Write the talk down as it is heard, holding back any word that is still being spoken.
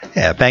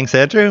Yeah, thanks,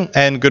 Andrew.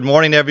 And good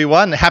morning,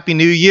 everyone. Happy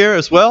New Year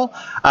as well.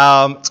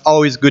 It's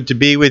always good to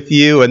be with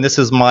you. And this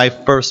is my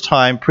first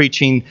time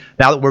preaching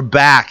now that we're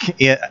back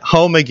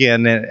home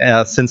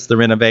again since the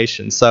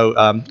renovation.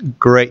 So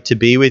great to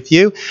be with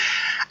you.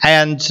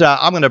 And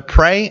I'm going to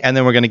pray, and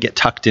then we're going to get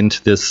tucked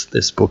into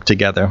this book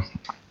together.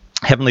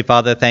 Heavenly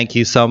Father, thank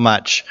you so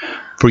much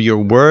for your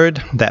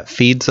word that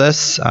feeds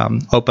us.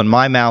 Open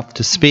my mouth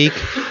to speak,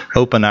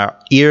 open our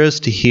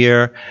ears to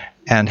hear,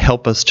 and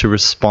help us to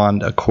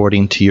respond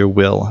according to your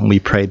will. And we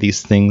pray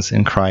these things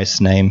in Christ's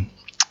name.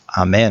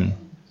 Amen.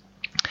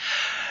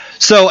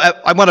 So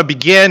I want to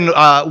begin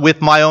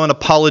with my own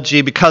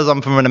apology. Because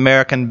I'm from an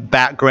American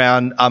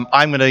background,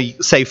 I'm going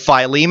to say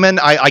Philemon.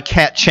 I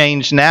can't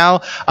change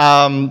now,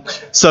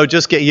 so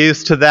just get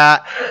used to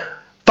that.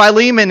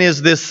 Philemon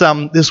is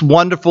this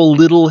wonderful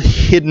little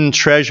hidden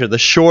treasure, the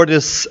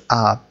shortest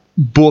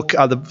book,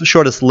 the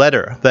shortest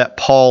letter that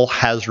Paul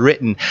has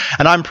written.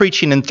 And I'm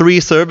preaching in 3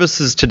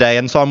 services today,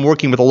 and so I'm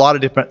working with a lot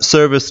of different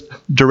service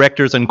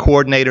directors and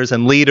coordinators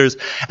and leaders,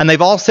 and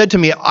they've all said to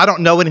me, I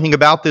don't know anything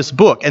about this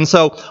book. And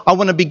so I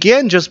want to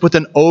begin just with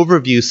an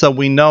overview so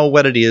we know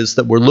what it is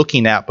that we're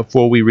looking at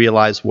before we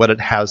realize what it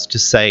has to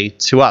say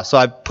to us. So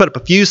I've put up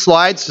a few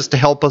slides just to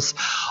help us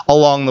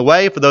along the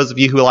way for those of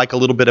you who like a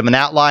little bit of an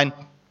outline.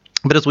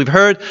 But as we've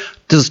heard,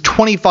 there's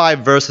 25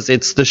 verses.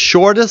 It's the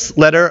shortest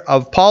letter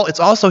of Paul. It's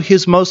also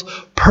his most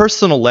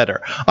personal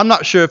letter. I'm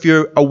not sure if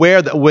you're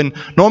aware that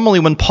normally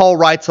when Paul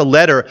writes a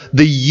letter,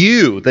 the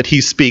you that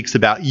he speaks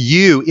about,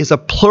 you, is a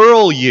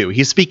plural you.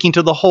 He's speaking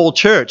to the whole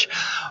church.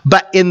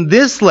 But in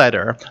this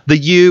letter, the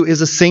you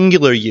is a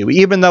singular you.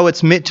 Even though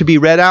it's meant to be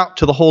read out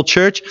to the whole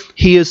church,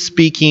 he is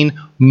speaking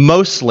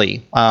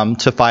mostly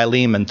to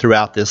Philemon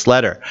throughout this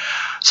letter.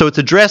 So it's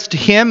addressed to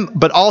him,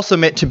 but also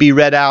meant to be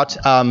read out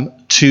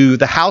to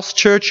the house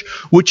church,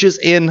 which is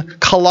in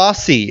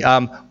Colossae.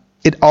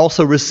 It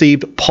also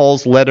received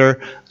Paul's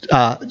letter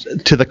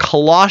to the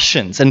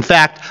Colossians. In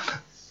fact,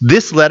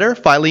 this letter,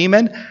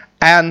 Philemon,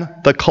 and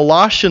the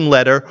Colossian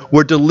letter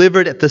were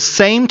delivered at the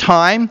same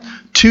time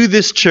to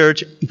this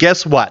church,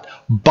 guess what?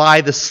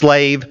 By the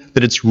slave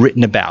that it's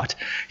written about.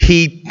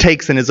 He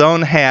takes in his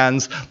own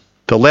hands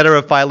the letter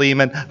of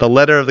Philemon, the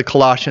letter of the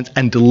Colossians,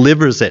 and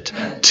delivers it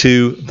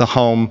to the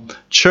home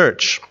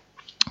church.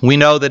 We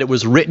know that it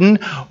was written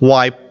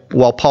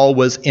while Paul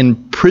was in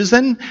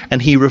prison,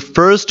 and he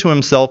refers to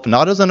himself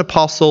not as an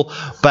apostle,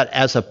 but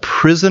as a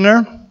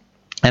prisoner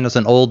and as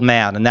an old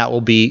man, and that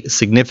will be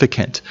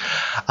significant.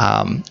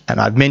 And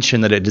I've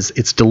mentioned that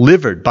it's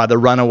delivered by the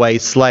runaway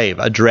slave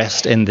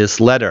addressed in this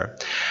letter.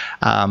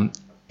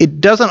 It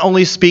doesn't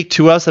only speak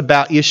to us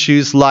about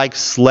issues like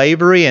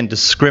slavery and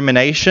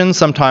discrimination.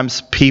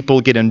 Sometimes people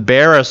get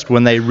embarrassed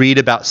when they read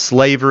about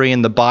slavery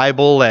in the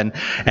Bible, and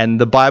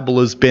the Bible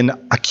has been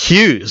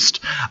accused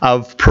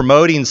of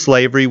promoting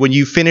slavery. When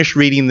you finish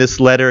reading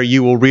this letter,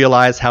 you will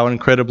realize how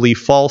incredibly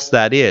false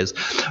that is.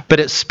 But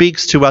it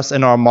speaks to us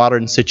in our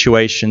modern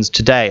situations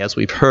today, as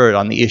we've heard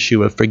on the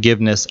issue of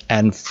forgiveness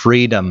and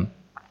freedom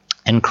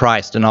in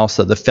Christ, and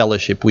also the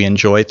fellowship we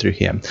enjoy through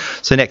him.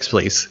 So next,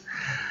 please.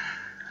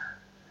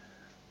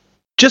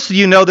 Just so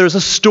you know, there's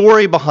a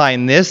story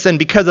behind this, and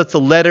because it's a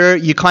letter,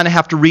 you kind of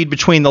have to read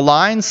between the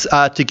lines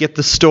to get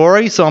the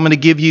story. So I'm going to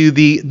give you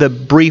the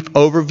brief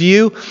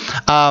overview.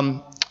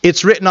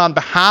 It's written on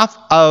behalf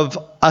of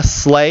a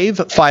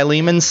slave,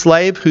 Philemon's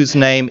slave, whose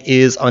name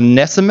is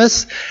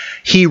Onesimus.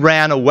 He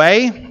ran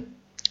away,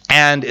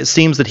 and it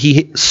seems that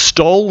he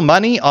stole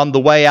money on the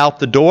way out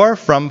the door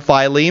from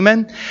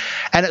Philemon.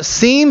 And it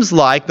seems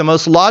like the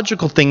most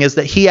logical thing is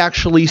that he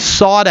actually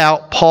sought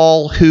out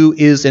Paul, who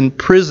is in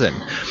prison.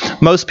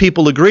 Most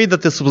people agree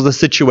that this was a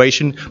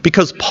situation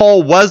because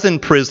Paul was in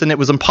prison. It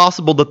was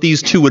impossible that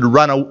these two would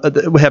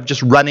have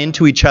just run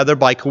into each other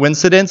by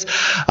coincidence.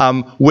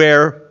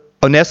 Where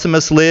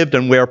Onesimus lived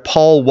and where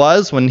Paul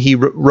was when he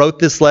wrote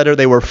this letter,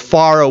 they were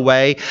far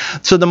away.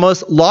 So the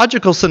most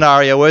logical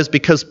scenario is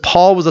because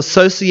Paul was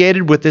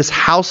associated with this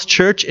house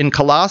church in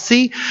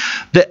Colossae,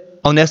 that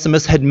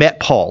Onesimus had met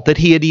Paul, that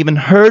he had even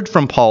heard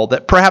from Paul,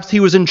 that perhaps he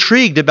was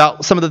intrigued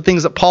about some of the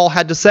things that Paul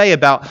had to say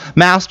about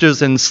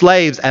masters and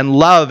slaves and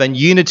love and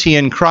unity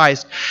in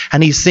Christ.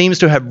 And he seems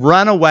to have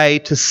run away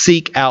to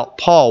seek out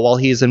Paul while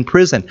he is in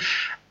prison.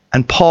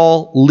 And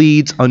Paul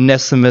leads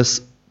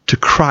Onesimus to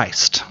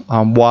Christ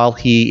while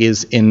he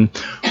is in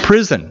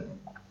prison.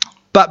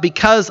 But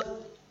because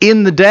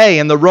in the day,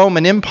 in the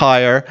Roman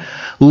Empire,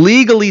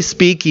 legally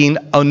speaking,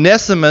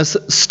 Onesimus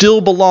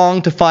still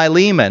belonged to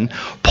Philemon,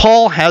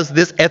 Paul has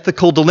this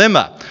ethical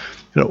dilemma.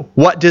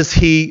 What does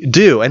he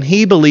do? And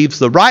he believes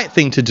the right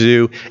thing to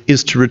do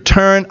is to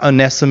return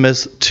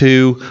Onesimus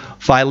to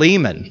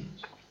Philemon.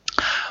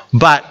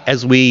 But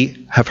as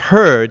we have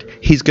heard,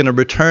 he's going to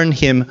return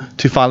him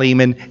to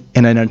Philemon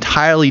in an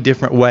entirely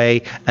different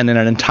way and in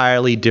an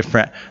entirely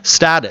different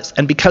status.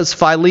 And because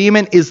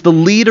Philemon is the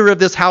leader of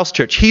this house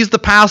church, he's the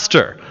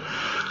pastor,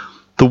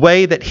 the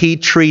way that he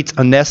treats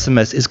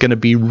Onesimus is going to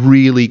be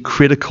really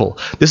critical.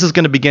 This is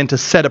going to begin to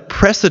set a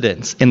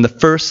precedence in the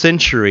first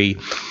century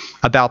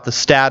about the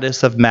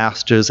status of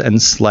masters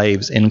and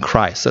slaves in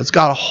Christ. So it's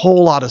got a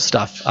whole lot of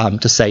stuff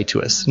to say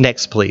to us.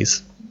 Next,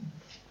 please.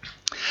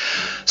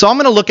 So I'm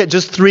going to look at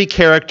just three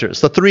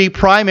characters, the three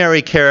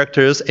primary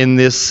characters in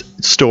this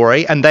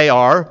story, and they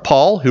are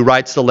Paul, who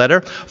writes the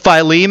letter,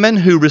 Philemon,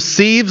 who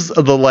receives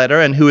the letter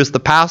and who is the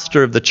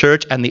pastor of the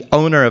church and the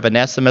owner of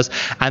Onesimus,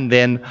 and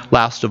then,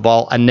 last of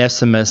all,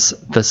 Onesimus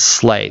the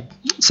slave.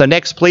 So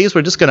next, please,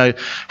 we're just going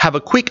to have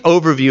a quick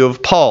overview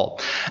of Paul.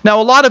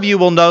 Now, a lot of you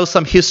will know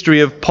some history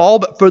of Paul,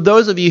 but for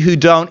those of you who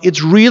don't,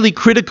 it's really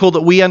critical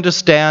that we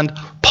understand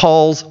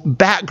Paul's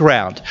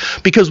background.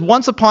 Because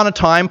once upon a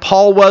time,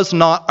 Paul was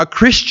not a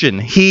Christian.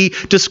 He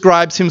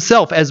describes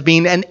himself as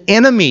being an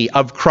enemy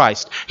of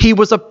Christ. He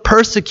was a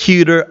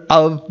persecutor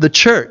of the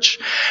church.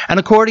 And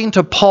according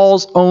to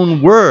Paul's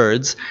own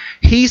words,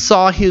 he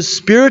saw his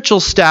spiritual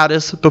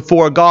status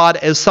before God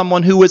as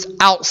someone who was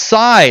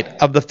outside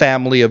of the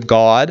family of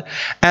God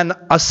and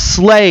a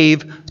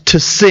slave to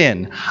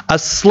sin, a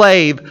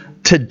slave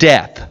to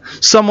death,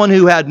 someone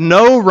who had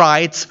no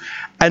rights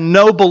and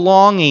no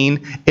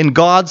belonging in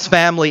God's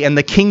family and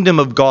the kingdom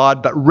of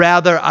God, but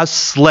rather a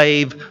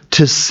slave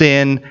to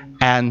sin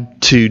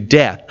and to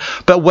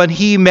death. But when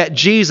he met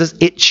Jesus,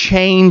 it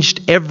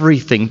changed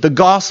everything. The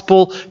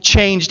gospel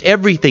changed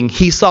everything.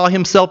 He saw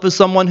himself as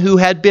someone who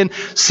had been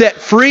set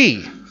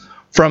free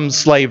from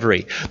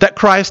slavery, that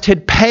Christ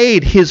had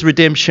paid his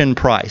redemption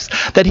price,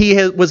 that he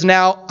was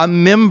now a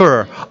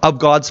member of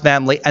God's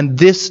family, and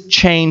this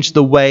changed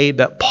the way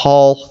that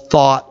Paul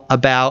thought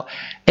about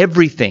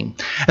everything.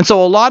 And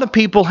so a lot of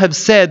people have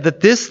said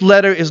that this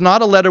letter is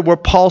not a letter where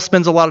Paul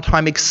spends a lot of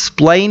time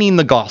explaining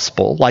the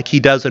gospel like he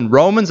does in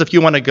Romans. If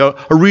you want to go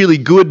a really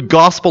good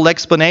gospel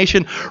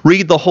explanation,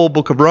 read the whole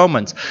book of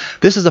Romans.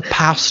 This is a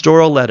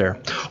pastoral letter.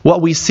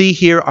 What we see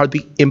here are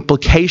the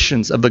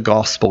implications of the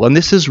gospel. And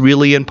this is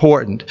really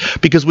important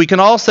because we can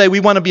all say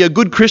we want to be a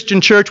good Christian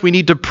church. We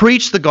need to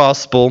preach the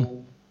gospel.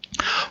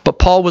 But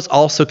Paul was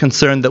also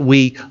concerned that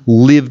we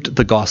lived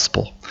the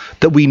gospel,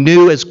 that we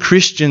knew as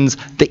Christians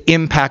the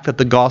impact that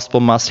the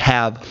gospel must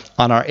have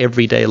on our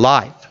everyday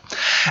life.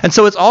 And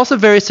so it's also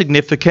very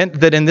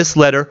significant that in this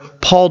letter,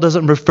 Paul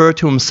doesn't refer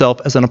to himself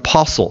as an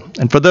apostle.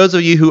 And for those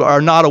of you who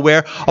are not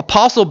aware,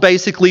 apostle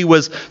basically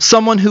was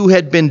someone who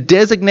had been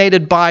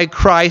designated by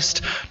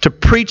Christ to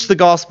preach the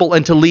gospel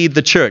and to lead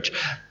the church.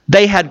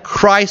 They had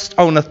Christ's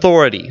own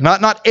authority.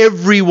 Not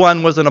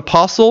everyone was an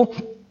apostle.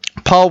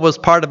 Paul was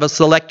part of a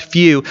select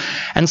few.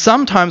 And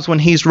sometimes when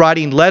he's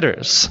writing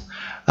letters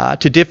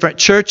to different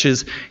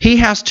churches, he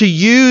has to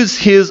use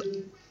his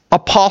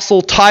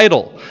apostle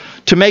title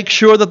to make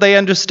sure that they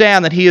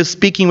understand that he is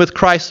speaking with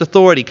Christ's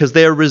authority because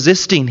they're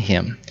resisting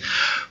him.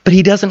 But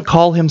he doesn't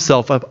call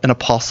himself an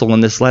apostle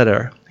in this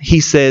letter. He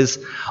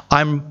says,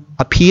 I'm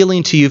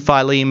appealing to you,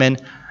 Philemon,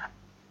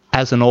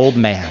 as an old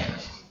man,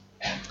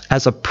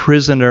 as a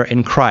prisoner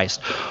in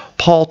Christ.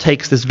 Paul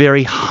takes this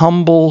very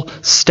humble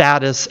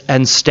status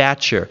and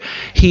stature.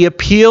 He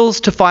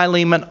appeals to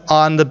Philemon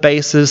on the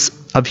basis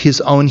of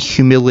his own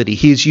humility.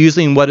 He's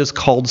using what is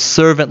called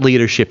servant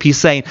leadership. He's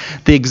saying,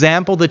 the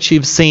example that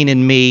you've seen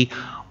in me,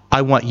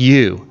 I want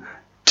you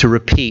to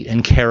repeat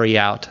and carry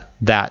out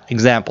that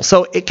example.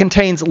 So it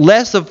contains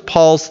less of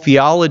Paul's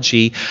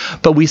theology,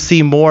 but we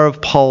see more of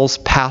Paul's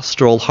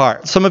pastoral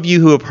heart. Some of you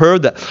who have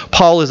heard that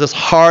Paul is this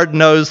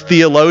hard-nosed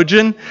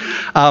theologian,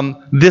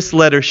 this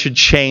letter should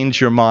change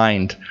your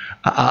mind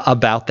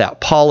about that.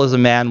 Paul is a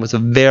man with a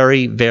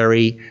very,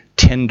 very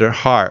tender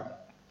heart.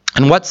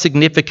 And what's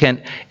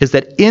significant is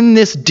that in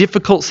this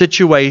difficult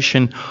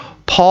situation,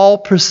 Paul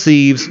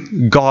perceives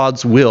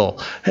God's will.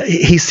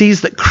 He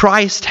sees that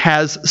Christ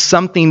has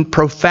something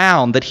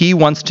profound that he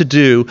wants to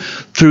do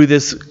through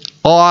this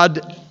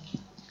odd,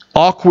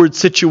 awkward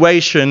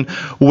situation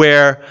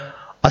where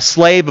a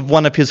slave of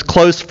one of his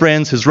close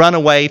friends has run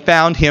away,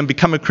 found him,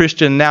 become a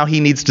Christian, and now he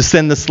needs to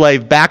send the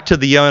slave back to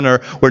the owner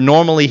where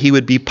normally he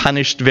would be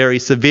punished very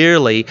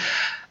severely.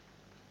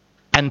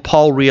 And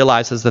Paul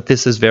realizes that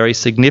this is very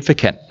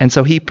significant. And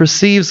so he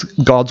perceives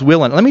God's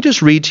will. And let me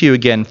just read to you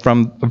again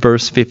from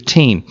verse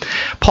 15.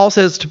 Paul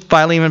says to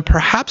Philemon,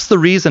 perhaps the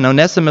reason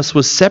Onesimus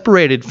was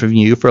separated from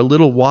you for a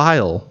little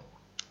while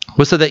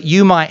was so that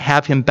you might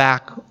have him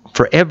back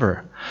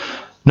forever,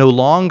 no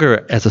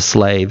longer as a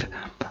slave,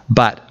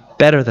 but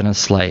better than a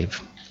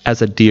slave,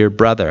 as a dear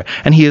brother.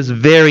 And he is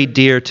very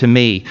dear to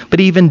me,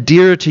 but even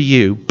dearer to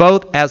you,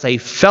 both as a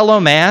fellow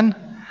man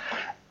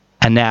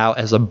and now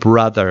as a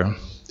brother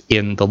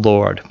in the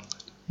Lord.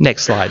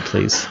 Next slide,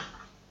 please.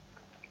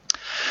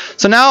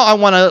 So now I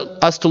want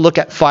us to look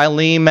at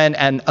Philemon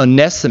and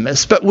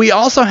Onesimus, but we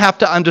also have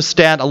to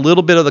understand a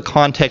little bit of the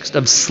context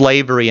of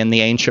slavery in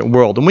the ancient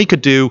world. And we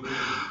could do,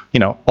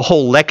 a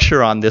whole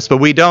lecture on this, but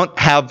we don't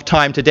have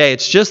time today.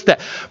 It's just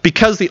that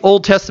because the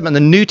Old Testament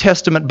and the New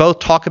Testament both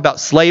talk about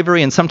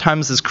slavery, and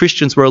sometimes as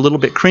Christians we're a little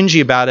bit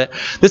cringy about it,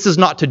 this is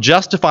not to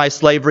justify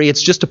slavery,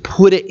 it's just to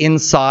put it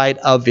inside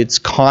of its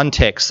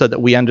context so that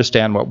we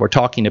understand what we're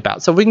talking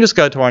about. So we can just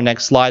go to our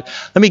next slide.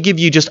 Let me give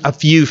you just a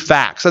few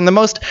facts. And the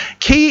most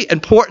key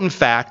important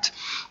fact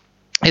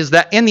is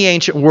that in the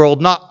ancient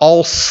world, not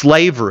all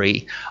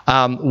slavery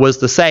was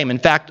the same. In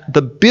fact,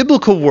 the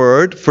biblical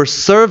word for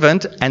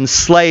servant and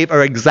slave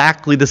are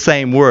exactly the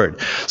same word.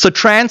 So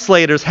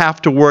translators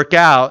have to work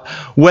out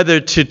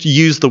whether to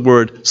use the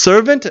word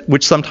servant,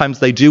 which sometimes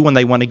they do when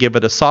they want to give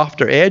it a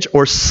softer edge,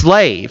 or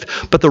slave.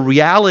 But the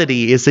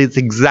reality is it's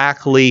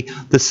exactly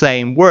the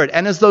same word.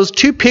 And as those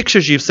two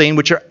pictures you've seen,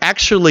 which are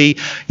actually,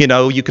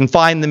 you can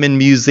find them in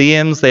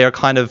museums, they are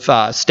kind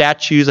of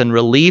statues and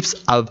reliefs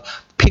of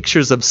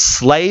pictures of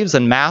slaves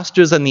and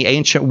masters in the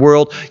ancient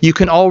world, you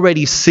can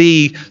already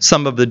see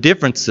some of the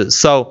differences.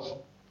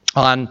 So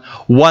on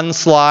one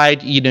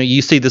slide,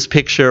 you see this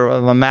picture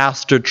of a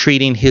master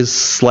treating his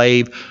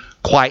slave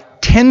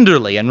quite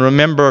tenderly. And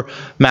remember,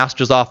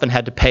 masters often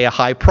had to pay a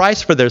high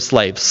price for their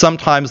slaves.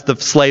 Sometimes the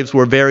slaves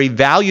were very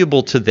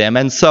valuable to them.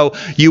 And so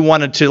you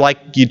wanted to, like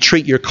you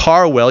treat your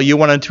car well, you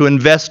wanted to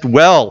invest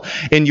well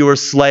in your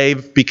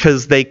slave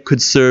because they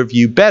could serve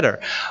you better.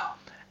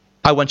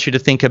 I want you to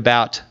think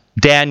about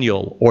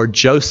Daniel or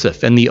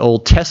Joseph in the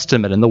Old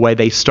Testament and the way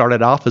they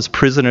started off as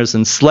prisoners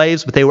and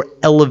slaves, but they were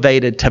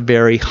elevated to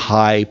very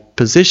high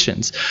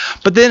positions.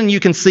 But then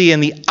you can see in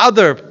the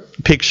other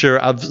picture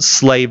of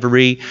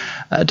slavery,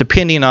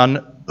 depending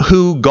on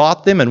who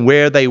got them and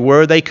where they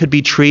were, they could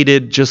be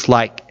treated just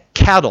like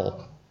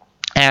cattle.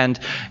 And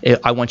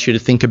I want you to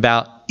think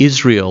about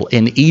Israel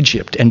in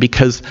Egypt. And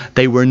because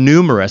they were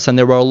numerous and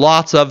there were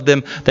lots of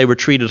them, they were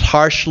treated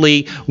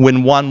harshly.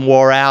 When one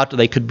wore out,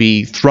 they could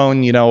be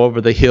thrown,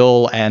 over the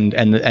hill and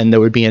there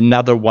would be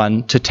another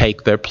one to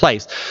take their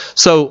place.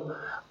 So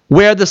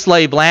where the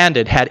slave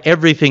landed had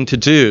everything to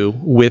do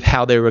with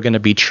how they were going to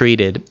be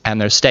treated and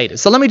their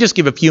status. So let me just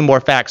give a few more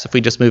facts if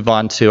we just move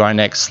on to our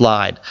next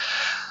slide.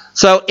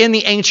 So in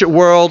the ancient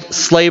world,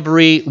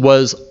 slavery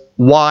was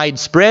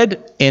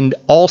widespread in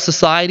all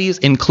societies,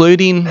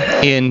 including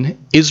in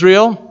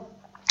Israel.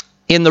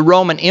 In the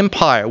Roman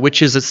Empire,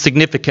 which is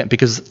significant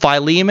because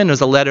Philemon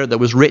is a letter that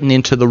was written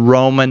into the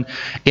Roman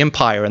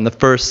Empire in the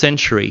 1st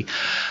century.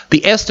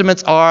 The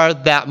estimates are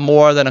that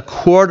more than a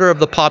quarter of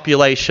the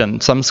population,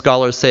 some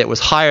scholars say it was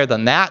higher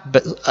than that,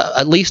 but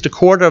at least a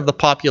quarter of the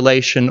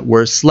population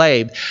were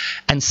enslaved,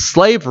 and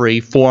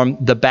slavery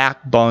formed the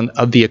backbone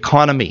of the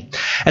economy.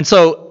 And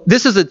so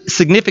this is a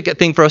significant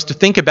thing for us to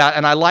think about,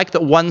 and I like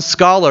that one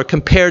scholar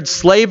compared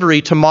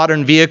slavery to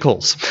modern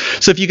vehicles.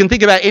 So if you can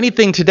think about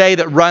anything today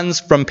that runs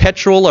from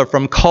petrol or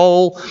from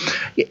coal,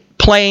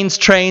 planes,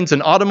 trains,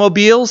 and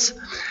automobiles,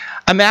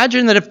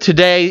 imagine that if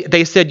today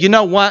they said, you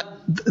know what,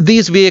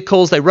 these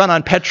vehicles, they run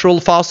on petrol,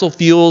 fossil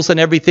fuels, and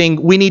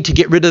everything, we need to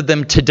get rid of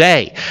them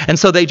today. And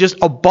so they just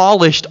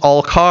abolished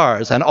all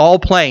cars and all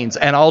planes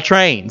and all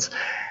trains.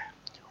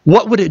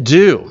 What would it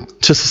do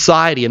to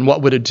society and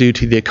what would it do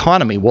to the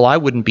economy? Well, I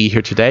wouldn't be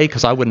here today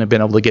because I wouldn't have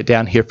been able to get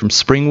down here from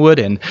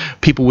Springwood, and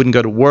people wouldn't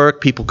go to work.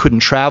 People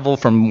couldn't travel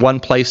from one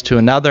place to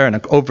another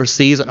and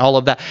overseas and all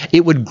of that.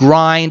 It would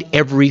grind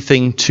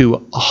everything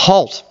to a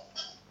halt.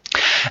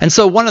 And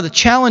so one of the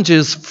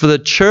challenges for the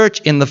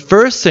church in the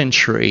 1st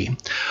century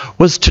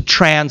was to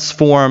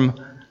transform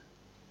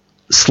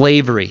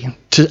slavery,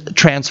 to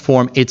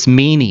transform its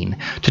meaning,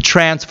 to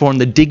transform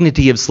the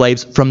dignity of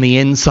slaves from the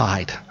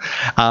inside,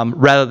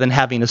 rather than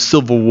having a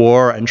civil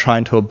war and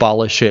trying to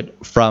abolish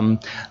it from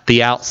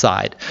the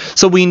outside.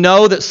 So we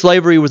know that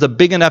slavery was a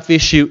big enough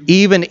issue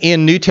even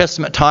in New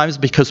Testament times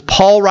because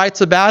Paul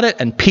writes about it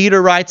and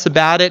Peter writes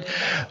about it.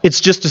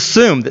 It's just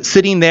assumed that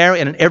sitting there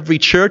in every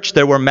church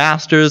there were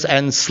masters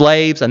and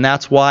slaves, and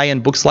that's why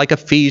in books like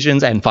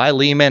Ephesians and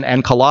Philemon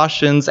and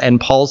Colossians and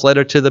Paul's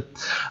letter to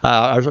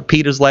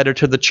Peter's letter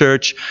to the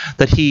church,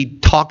 that he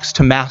talks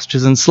to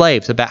masters and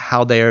slaves about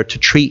how they are to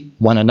treat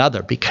one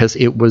another because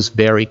it was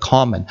very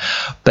common.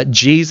 But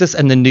Jesus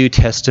in the New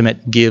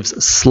Testament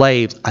gives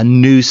slaves a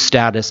new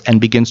status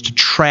and begins to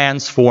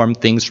transform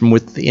things from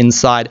within the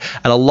inside.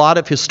 And a lot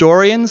of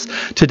historians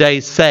today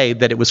say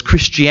that it was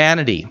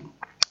Christianity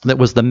that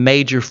was the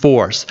major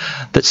force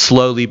that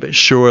slowly but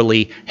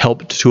surely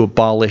helped to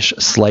abolish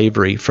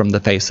slavery from the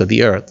face of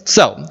the earth.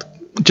 So,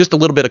 just a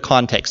little bit of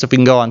context, if we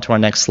can go on to our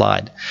next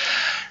slide.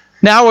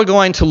 Now we're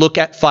going to look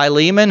at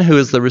Philemon, who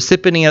is the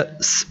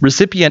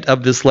recipient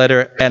of this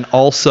letter and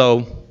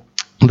also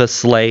the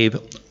slave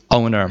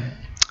owner.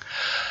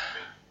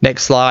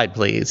 Next slide,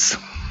 please.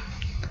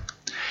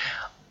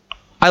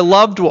 I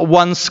loved what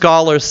one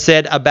scholar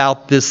said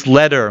about this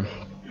letter,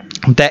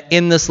 that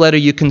in this letter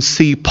you can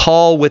see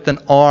Paul with an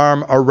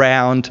arm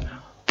around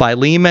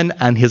Philemon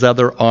and his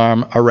other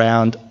arm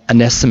around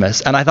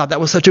Onesimus. And I thought that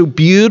was such a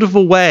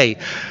beautiful way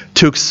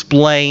to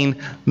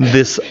explain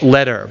this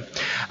letter.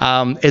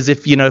 As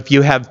if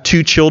you have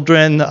two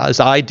children, as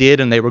I did,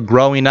 and they were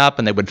growing up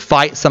and they would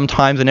fight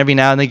sometimes, and every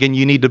now and again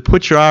you need to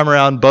put your arm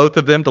around both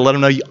of them to let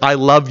them know, I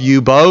love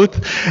you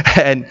both.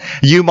 And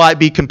you might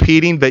be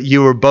competing, but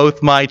you are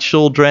both my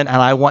children, and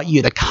I want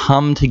you to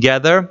come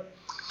together.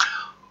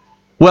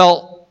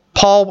 Well,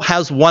 Paul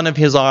has one of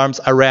his arms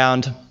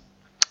around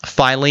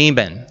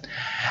Philemon,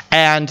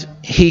 and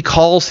he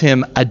calls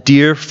him a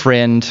dear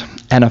friend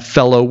and a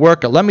fellow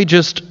worker. Let me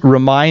just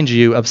remind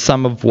you of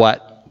some of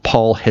what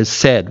Paul has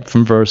said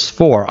from verse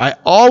 4. I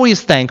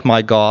always thank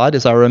my God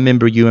as I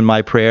remember you in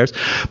my prayers,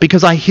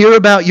 because I hear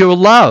about your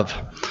love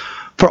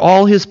for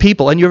all his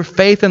people and your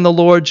faith in the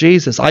Lord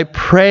Jesus. I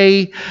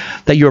pray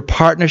that your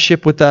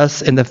partnership with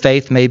us in the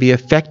faith may be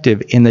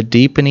effective in the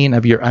deepening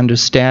of your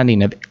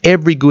understanding of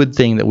every good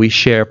thing that we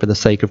share for the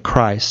sake of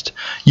Christ.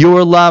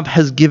 Your love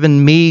has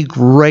given me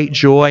great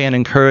joy and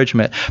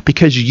encouragement,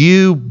 because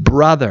you,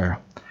 brother,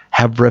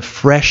 have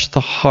refreshed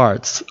the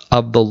hearts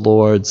of the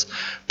Lord's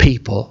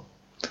people.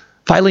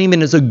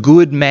 Philemon is a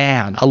good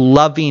man, a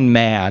loving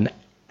man,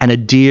 and a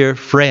dear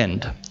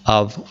friend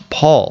of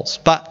Paul's.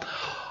 But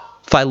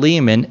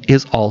Philemon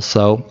is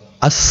also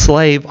a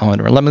slave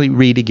owner. Let me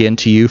read again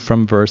to you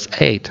from verse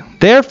 8.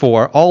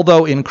 Therefore,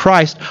 although in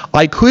Christ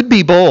I could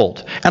be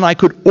bold, and I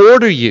could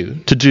order you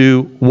to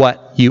do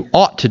what you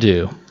ought to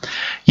do,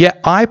 yet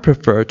I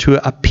prefer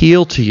to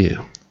appeal to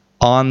you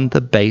on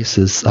the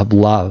basis of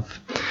love.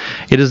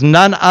 It is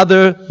none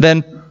other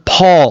than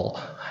Paul,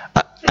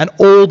 an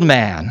old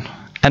man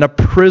and a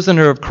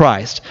prisoner of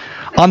Christ.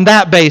 On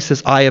that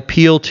basis, I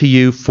appeal to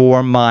you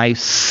for my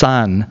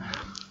son,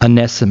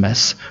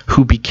 Onesimus,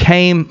 who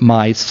became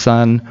my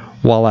son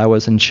while I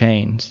was in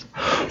chains.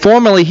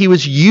 Formerly he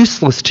was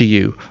useless to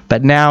you,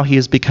 but now he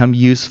has become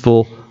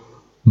useful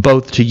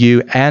both to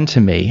you and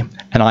to me.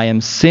 And I am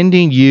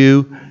sending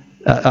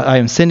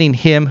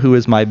him who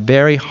is my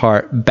very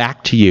heart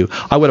back to you.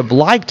 I would have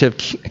liked to have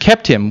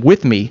kept him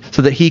with me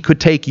so that he could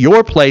take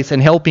your place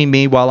in helping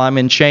me while I'm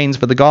in chains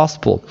for the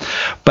gospel.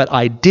 But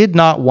I did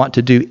not want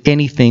to do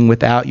anything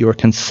without your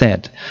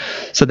consent,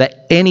 so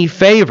that any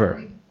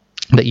favor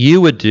that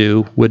you would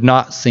do would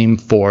not seem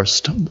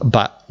forced,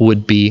 but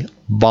would be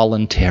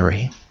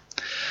voluntary.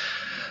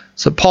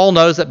 So Paul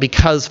knows that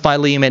because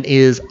Philemon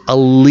is a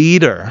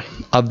leader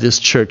of this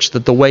church,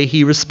 that the way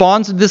he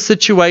responds to this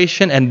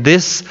situation and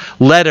this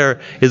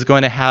letter is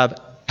going to have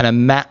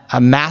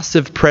a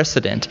massive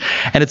precedent.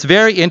 And it's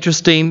very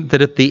interesting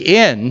that at the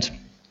end,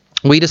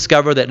 we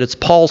discover that it's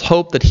Paul's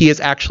hope that he is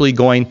actually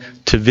going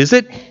to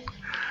visit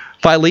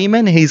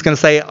Philemon. He's going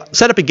to say,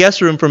 set up a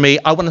guest room for me.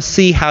 I want to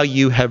see how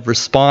you have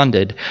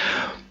responded.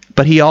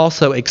 But he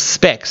also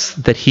expects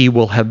that he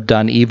will have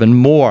done even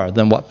more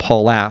than what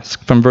Paul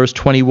asked. From verse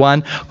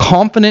 21,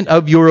 confident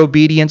of your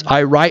obedience,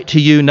 I write to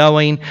you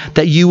knowing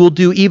that you will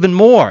do even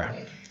more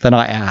than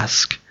I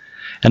ask.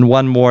 And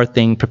one more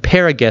thing,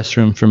 prepare a guest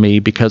room for me,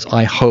 because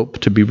I hope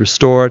to be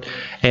restored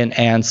and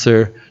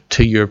answer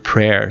to your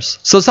prayers.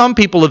 So some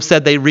people have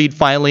said they read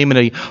Philemon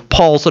and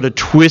Paul sort of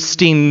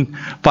twisting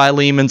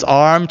Philemon's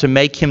arm to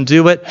make him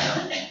do it.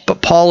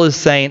 But Paul is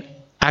saying,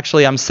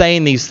 actually, I'm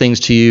saying these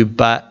things to you,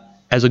 but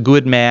as a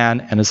good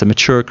man and as a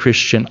mature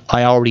Christian,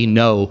 I already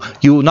know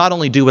you will not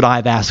only do what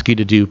I've asked you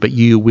to do, but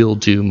you will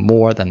do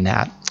more than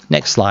that.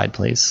 Next slide,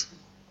 please.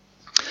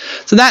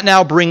 So that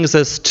now brings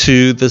us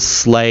to the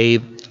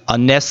slave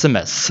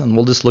Onesimus, and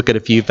we'll just look at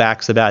a few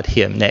facts about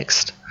him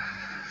next.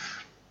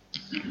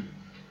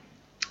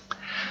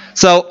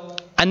 So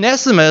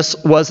Onesimus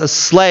was a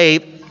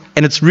slave,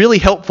 and it's really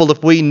helpful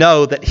if we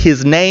know that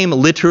his name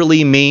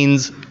literally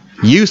means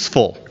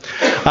useful,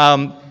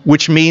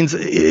 which means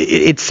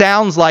it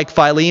sounds like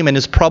Philemon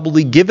has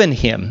probably given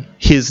him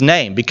his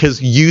name,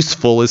 because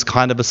useful is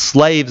kind of a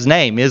slave's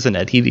name, isn't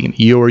it?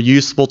 You are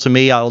useful to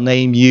me, I'll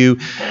name you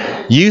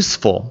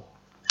useful.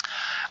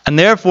 And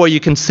therefore you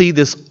can see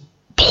this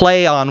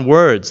play on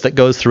words that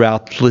goes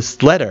throughout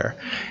this letter.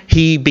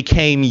 He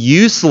became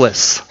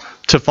useless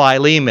to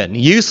Philemon.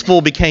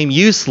 Useful became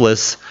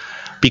useless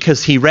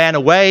because he ran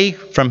away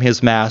from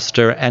his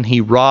master and he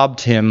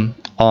robbed him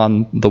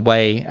on the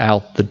way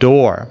out the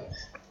door.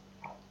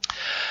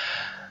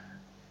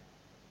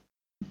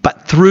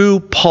 But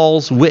through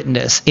Paul's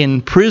witness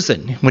in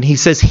prison, when he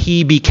says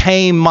he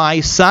became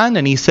my son,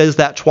 and he says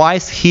that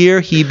twice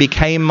here, he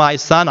became my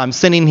son, I'm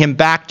sending him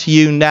back to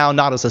you now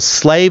not as a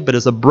slave but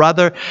as a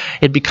brother,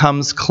 it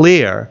becomes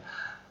clear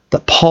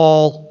that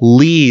Paul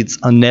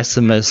leads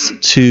Onesimus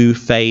to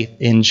faith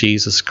in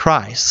Jesus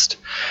Christ.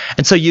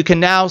 And so you can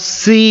now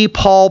see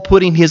Paul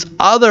putting his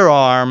other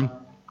arm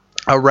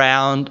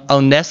around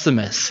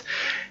Onesimus.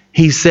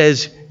 He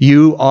says,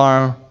 you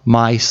are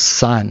my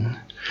son.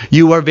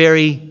 You are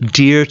very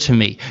dear to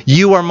me.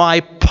 You are my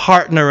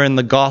partner in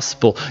the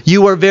gospel.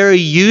 You are very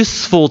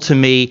useful to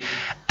me.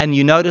 And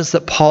you notice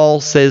that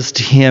Paul says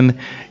to him,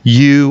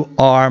 you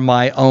are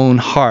my own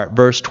heart.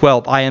 Verse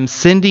 12, I am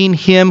sending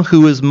him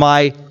who is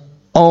my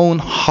own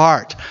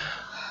heart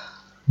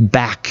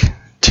back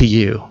to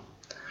you.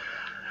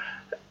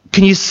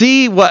 Can you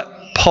see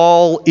what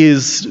Paul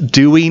is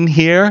doing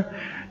here?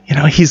 You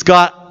know, he's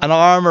got an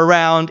arm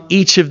around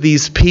each of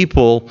these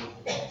people,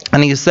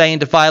 and he's saying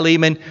to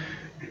Philemon,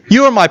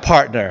 you are my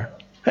partner.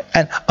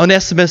 And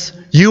Onesimus,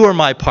 you are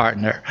my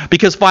partner.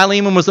 Because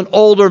Philemon was an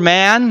older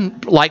man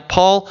like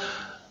Paul.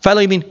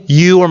 Philemon,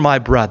 you are my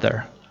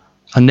brother.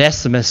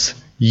 Onesimus,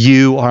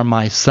 you are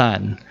my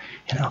son.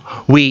 You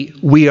know,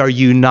 we are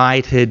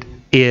united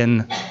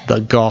in the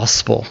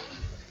gospel.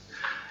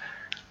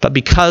 But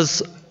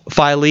because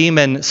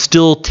Philemon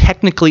still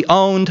technically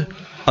owned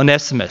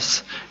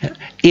Onesimus.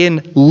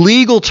 In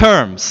legal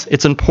terms,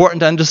 it's important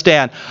to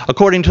understand,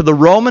 according to the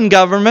Roman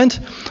government,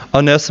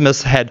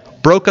 Onesimus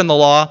had broken the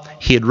law,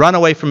 he had run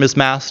away from his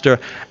master,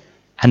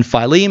 and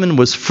Philemon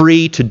was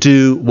free to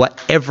do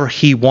whatever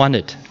he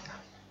wanted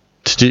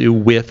to do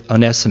with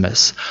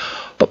Onesimus.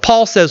 But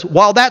Paul says,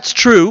 while that's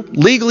true,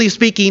 legally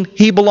speaking,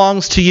 he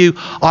belongs to you,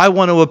 I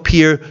want to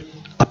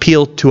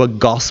appeal to a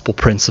gospel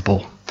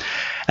principle.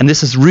 And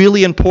this is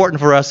really important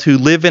for us who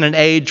live in an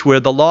age where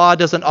the law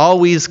doesn't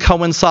always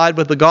coincide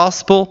with the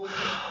gospel.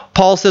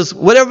 Paul says,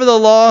 whatever the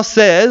law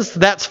says,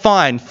 that's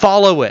fine,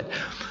 follow it.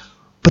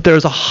 But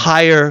there's a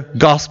higher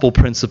gospel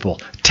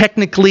principle.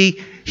 Technically,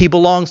 he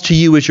belongs to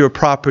you as your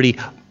property,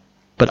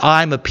 but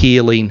I'm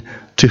appealing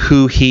to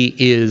who he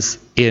is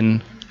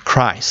in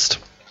Christ.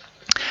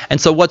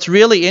 And so what's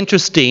really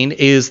interesting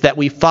is that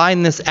we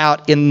find this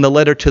out in the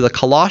letter to the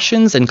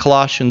Colossians, in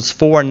Colossians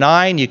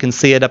 4:9. You can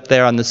see it up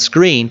there on the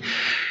screen.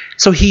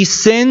 So he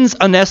sends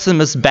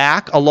Onesimus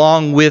back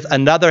along with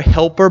another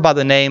helper by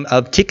the name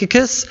of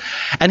Tychicus.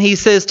 And he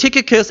says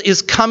Tychicus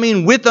is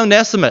coming with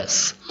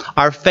Onesimus,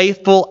 our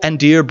faithful and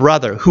dear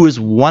brother, who is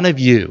one of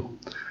you,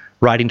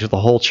 writing to the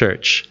whole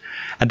church.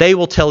 And they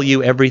will tell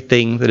you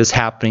everything that is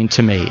happening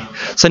to me.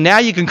 So now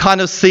you can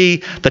kind of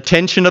see the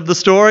tension of the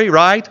story,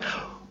 right?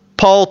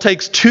 Paul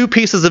takes two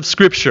pieces of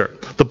Scripture,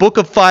 the book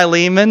of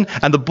Philemon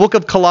and the book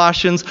of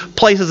Colossians,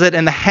 places it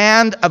in the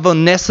hand of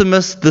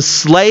Onesimus, the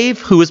slave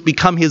who has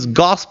become his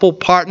gospel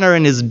partner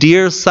and his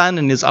dear son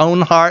in his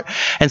own heart,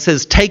 and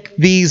says, take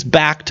these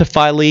back to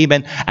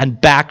Philemon and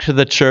back to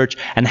the church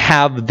and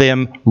have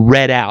them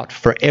read out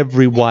for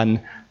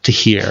everyone to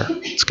hear.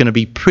 It's going to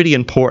be pretty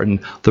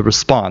important, the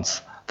response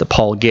that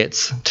Paul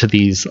gets to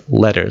these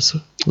letters.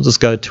 We'll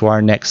just go to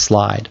our next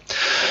slide.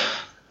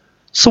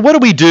 So what do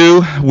we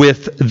do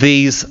with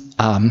these,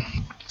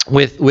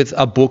 with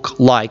a book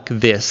like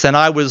this? And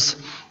I was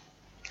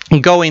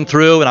going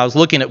through and I was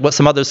looking at what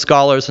some other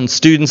scholars and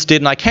students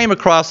did, and I came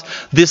across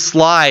this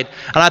slide,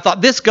 and I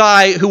thought, this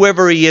guy,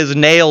 whoever he is,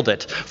 nailed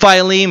it.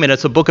 Philemon,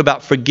 it's a book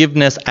about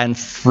forgiveness and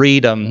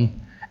freedom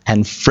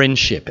and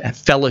friendship and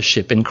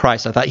fellowship in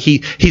Christ. I thought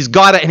he's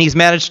got it, and he's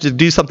managed to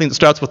do something that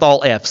starts with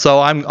all F. So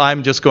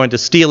I'm just going to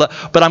steal it,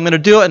 but I'm going to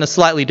do it in a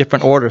slightly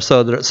different order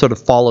so that it sort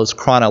of follows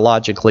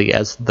chronologically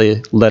as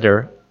the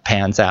letter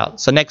pans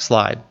out. So next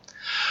slide.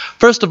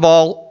 First of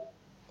all,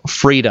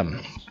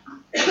 freedom.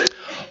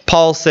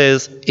 Paul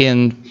says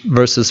in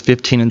verses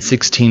 15 and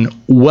 16,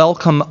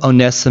 welcome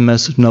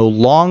Onesimus no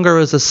longer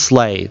as a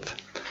slave,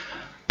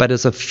 but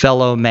as a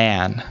fellow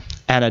man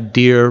and a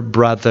dear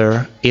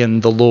brother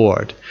in the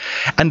Lord.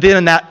 And then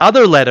in that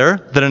other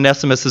letter that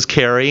Onesimus is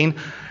carrying,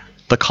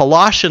 the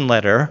Colossian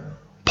letter,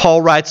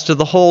 Paul writes to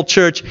the whole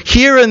church,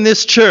 here in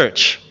this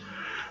church,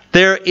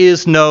 there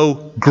is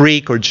no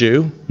Greek or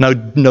Jew,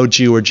 no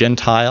Jew or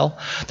Gentile.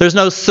 There's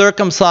no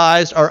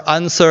circumcised or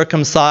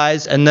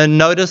uncircumcised. And then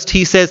notice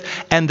he says,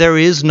 and there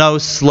is no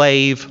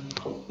slave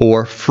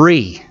or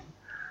free,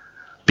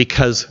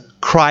 because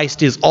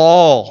Christ is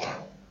all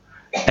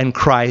and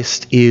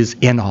Christ is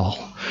in all.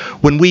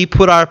 When we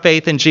put our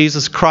faith in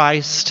Jesus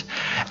Christ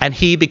and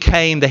he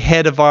became the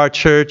head of our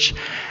church,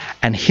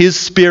 and his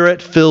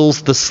Spirit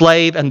fills the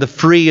slave and the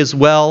free as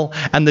well,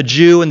 and the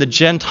Jew and the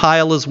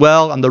Gentile as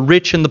well, and the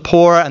rich and the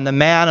poor, and the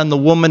man and the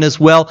woman as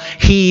well,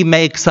 he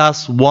makes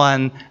us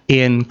one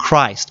in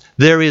Christ.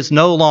 There is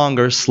no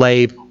longer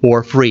slave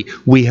or free.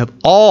 We have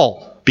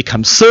all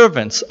become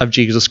servants of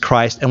Jesus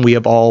Christ, and we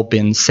have all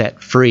been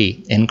set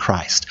free in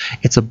Christ.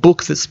 It's a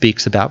book that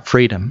speaks about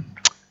freedom.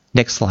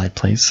 Next slide,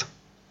 please.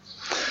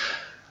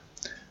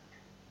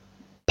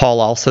 Paul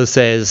also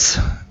says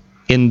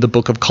in the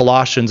book of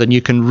Colossians, and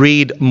you can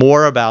read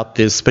more about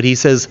this, but he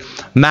says,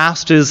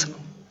 masters,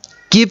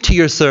 give to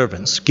your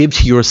servants, give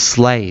to your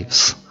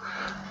slaves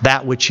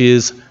that which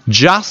is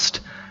just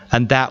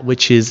and that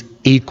which is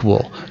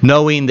equal,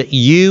 knowing that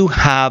you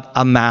have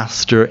a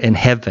master in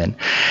heaven.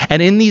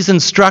 And in these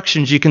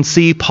instructions, you can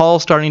see Paul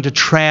starting to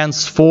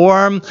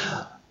transform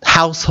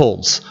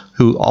households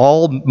who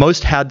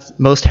most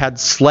had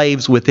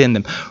slaves within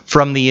them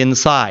from the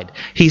inside.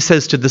 He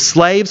says to the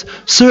slaves,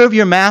 serve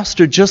your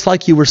master just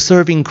like you were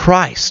serving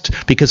Christ,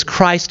 because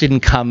Christ didn't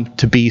come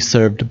to be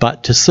served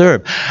but to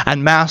serve.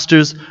 And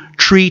masters,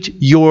 treat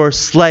your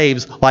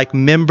slaves like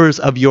members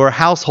of your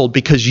household,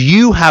 because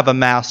you have a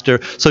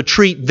master, so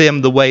treat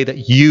them the way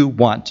that you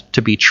want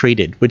to be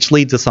treated, which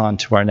leads us on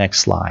to our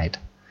next slide.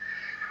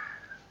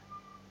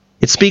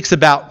 It speaks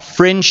about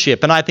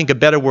friendship, and I think a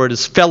better word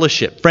is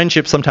fellowship.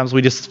 Friendship, sometimes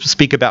we just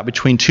speak about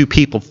between two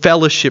people.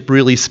 Fellowship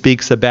really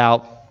speaks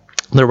about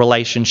the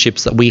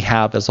relationships that we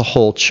have as a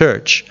whole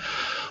church.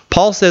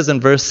 Paul says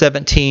in verse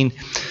 17,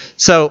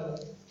 so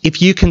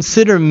if you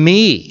consider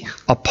me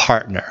a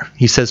partner,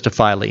 he says to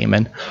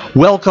Philemon,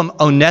 welcome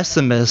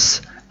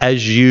Onesimus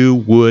as you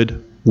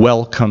would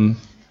welcome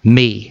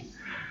me.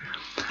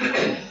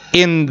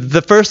 In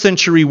the first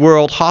century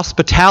world,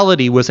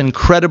 hospitality was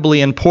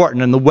incredibly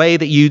important, and the way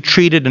that you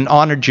treated and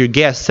honored your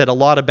guests said a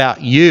lot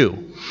about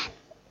you.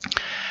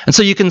 And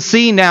so you can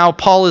see now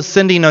Paul is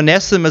sending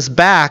Onesimus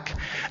back,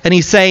 and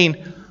he's saying,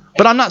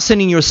 But I'm not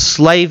sending your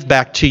slave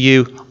back to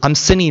you. I'm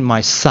sending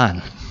my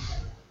son.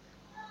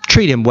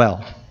 Treat him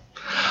well.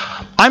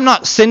 I'm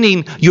not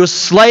sending your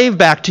slave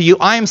back to you.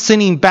 I am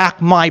sending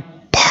back my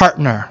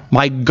partner,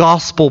 my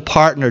gospel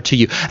partner to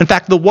you. In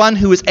fact, the one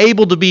who is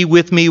able to be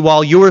with me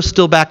while you're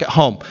still back at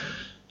home.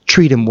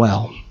 Treat him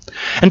well.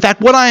 In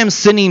fact, what I am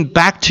sending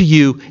back to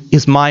you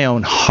is my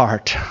own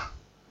heart.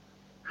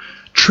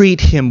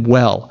 Treat him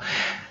well.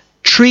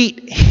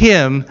 Treat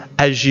him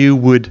as you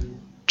would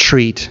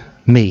treat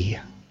me.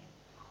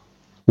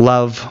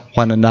 Love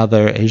one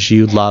another as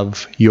you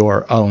love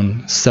your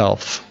own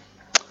self.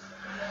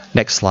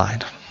 Next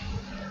slide.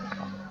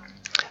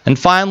 And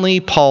finally,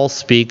 Paul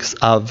speaks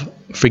of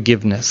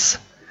forgiveness.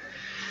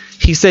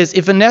 He says,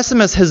 if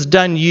Onesimus has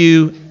done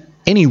you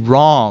any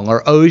wrong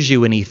or owes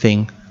you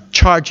anything,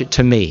 charge it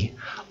to me.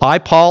 I,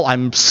 Paul,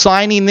 I'm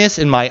signing this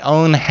in my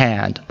own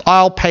hand.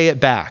 I'll pay it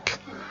back.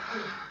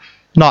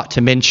 Not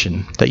to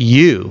mention that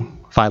you,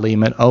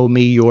 Philemon, owe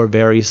me your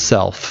very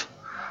self.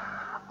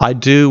 I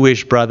do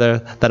wish, brother,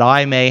 that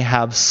I may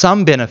have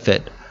some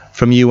benefit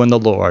from you and the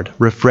Lord.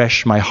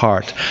 Refresh my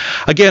heart.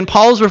 Again,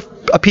 Paul's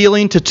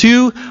appealing to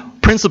two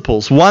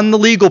principles. One, the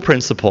legal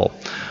principle.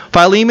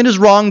 Philemon has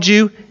wronged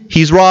you.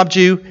 He's robbed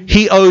you.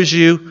 He owes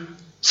you.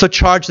 So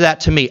charge that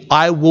to me.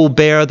 I will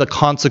bear the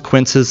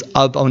consequences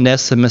of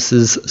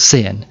Onesimus'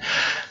 sin.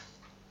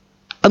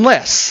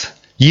 Unless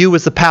you,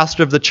 as the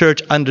pastor of the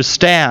church,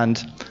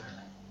 understand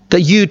that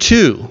you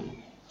too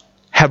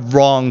have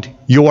wronged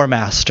your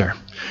master.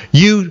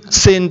 You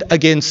sinned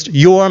against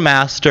your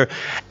master,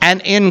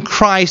 and in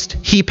Christ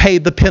he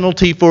paid the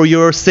penalty for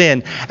your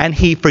sin, and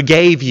he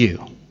forgave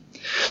you.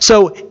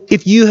 So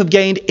if you have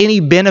gained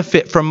any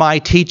benefit from my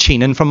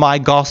teaching and from my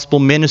gospel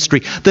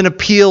ministry, then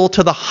appeal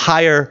to the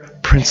higher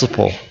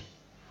principle.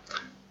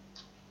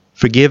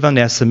 Forgive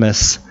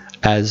Onesimus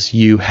as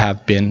you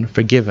have been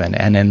forgiven.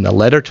 And in the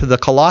letter to the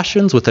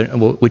Colossians,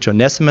 which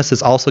Onesimus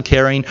is also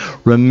carrying,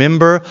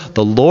 remember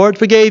the Lord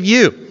forgave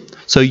you,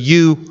 so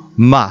you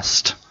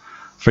must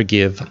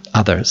forgive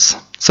others.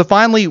 So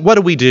finally, what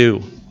do we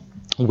do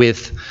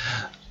with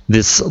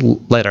this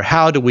letter?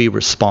 How do we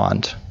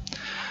respond?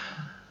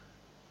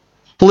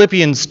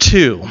 Philippians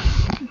 2,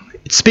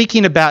 it's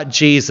speaking about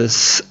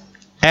Jesus,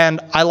 and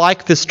I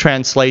like this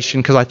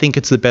translation because I think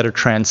it's the better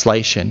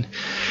translation.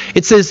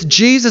 It says,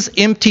 Jesus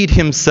emptied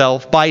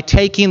himself by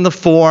taking the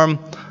form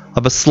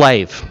of a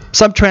slave.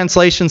 Some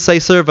translations say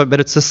servant, but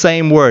it's the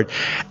same word.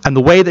 And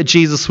the way that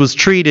Jesus was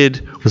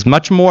treated was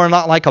much more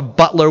not like a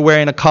butler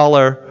wearing a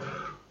collar,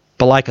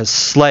 but like a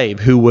slave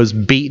who was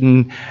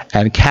beaten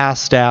and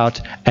cast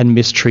out and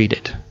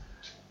mistreated.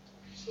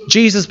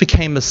 Jesus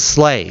became a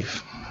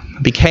slave,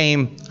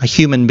 became a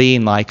human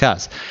being like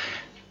us.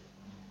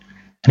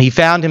 And he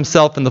found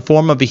himself in the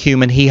form of a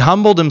human. He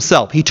humbled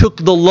himself. He took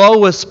the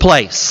lowest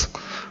place,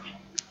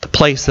 the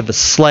place of a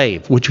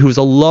slave, who was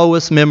the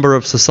lowest member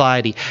of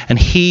society. And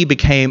he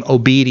became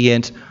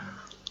obedient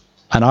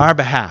on our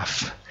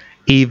behalf,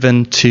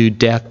 even to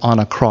death on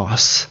a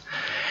cross.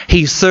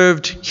 He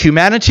served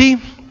humanity,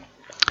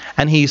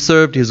 and he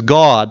served his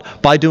God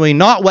by doing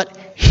not what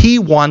he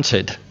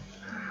wanted.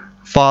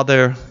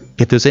 Father,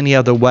 if there's any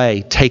other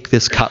way, take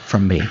this cup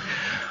from me.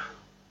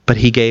 But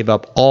he gave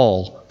up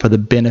all for the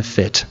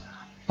benefit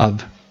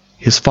of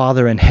his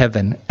Father in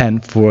heaven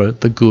and for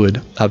the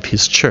good of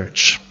his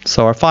church.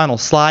 So our final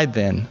slide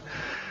then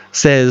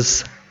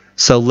says,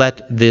 so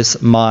let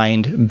this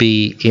mind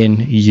be in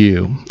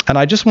you. And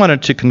I just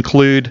wanted to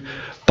conclude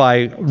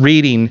by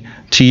reading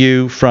to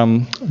you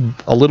from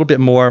a little bit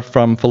more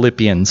from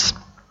Philippians,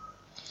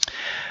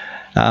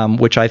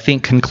 which I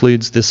think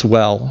concludes this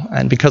well.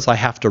 And because I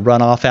have to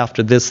run off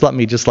after this,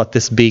 let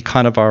this be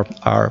kind of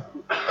our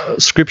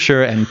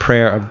scripture and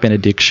prayer of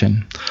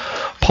benediction.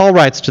 Paul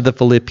writes to the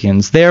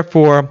Philippians,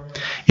 therefore,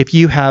 if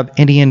you have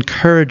any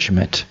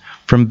encouragement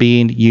from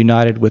being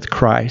united with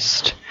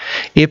Christ,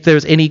 if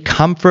there's any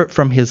comfort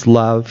from his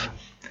love,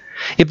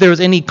 if there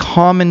is any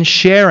common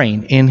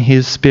sharing in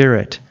his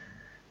spirit,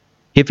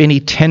 if any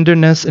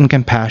tenderness and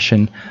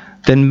compassion,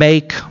 then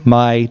make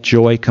my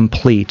joy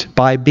complete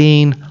by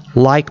being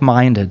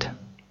like-minded,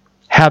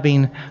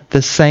 having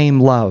the same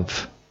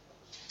love,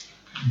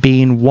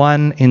 being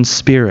one in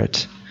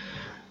spirit,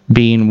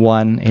 being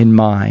one in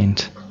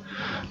mind.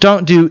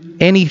 Don't do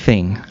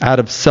anything out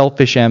of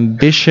selfish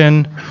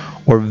ambition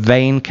or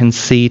vain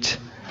conceit.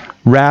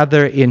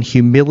 Rather, in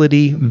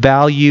humility,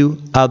 value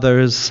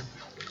others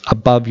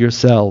above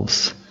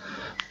yourselves.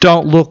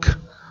 Don't look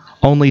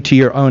only to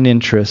your own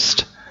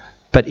interest,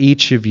 but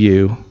each of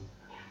you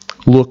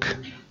look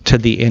to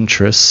the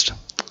interest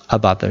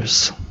of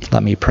others.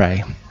 Let me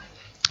pray.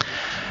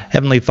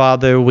 Heavenly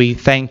Father, we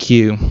thank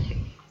you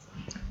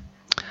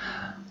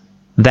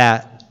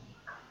that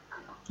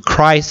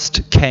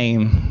Christ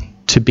came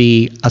to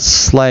be a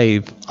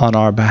slave on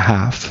our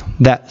behalf,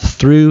 that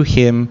through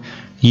him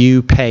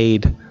you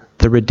paid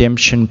the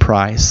redemption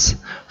price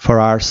for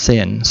our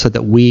sin so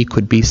that we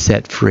could be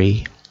set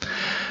free.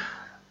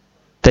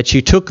 that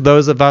you took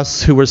those of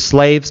us who were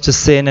slaves to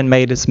sin and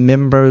made us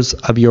members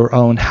of your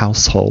own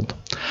household,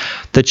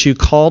 that you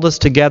called us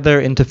together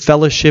into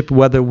fellowship,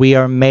 whether we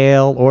are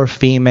male or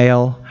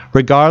female,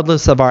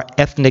 regardless of our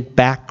ethnic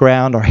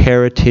background or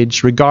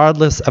heritage,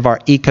 regardless of our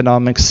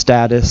economic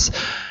status,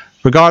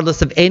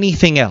 regardless of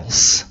anything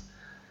else.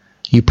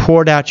 You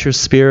poured out your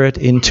Spirit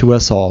into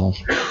us all,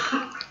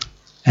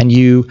 and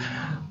you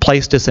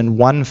placed us in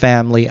one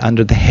family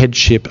under the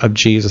headship of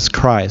Jesus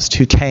Christ,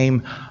 who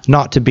came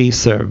not to be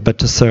served, but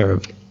to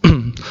serve.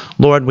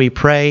 Lord, we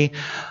pray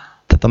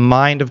that the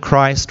mind of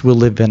Christ will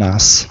live in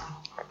us,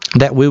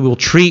 that we will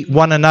treat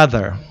one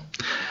another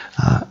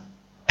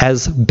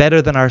as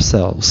better than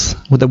ourselves,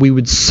 that we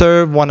would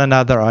serve one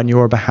another on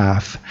your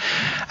behalf,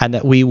 and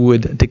that we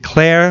would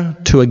declare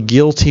to a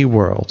guilty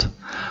world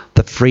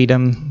the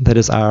freedom that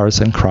is ours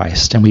in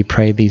Christ. And we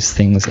pray these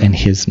things in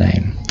his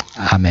name.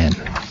 Amen.